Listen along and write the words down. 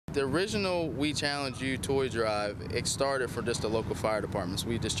The original We Challenge You toy drive, it started for just the local fire departments.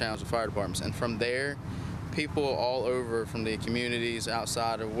 We just challenged the fire departments, and from there, people all over from the communities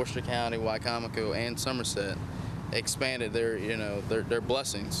outside of Worcester County, Wicomico, and Somerset expanded their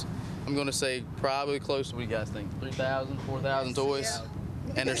blessings. I'm going to say probably close to, what do you guys think, 3,000, 4,000 toys? Yeah.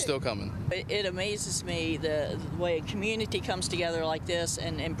 And they're still coming. It amazes me the way a community comes together like this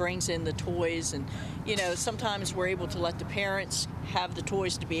and brings in the toys. And sometimes we're able to let the parents have the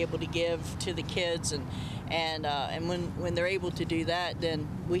toys to be able to give to the kids, and when they're able to do that, then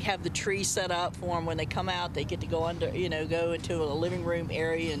we have the tree set up for them. When they come out, they get to go go into a living room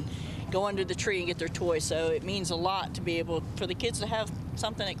area and go under the tree and get their toys. So it means a lot to be able for the kids to have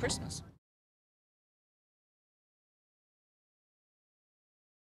something at Christmas.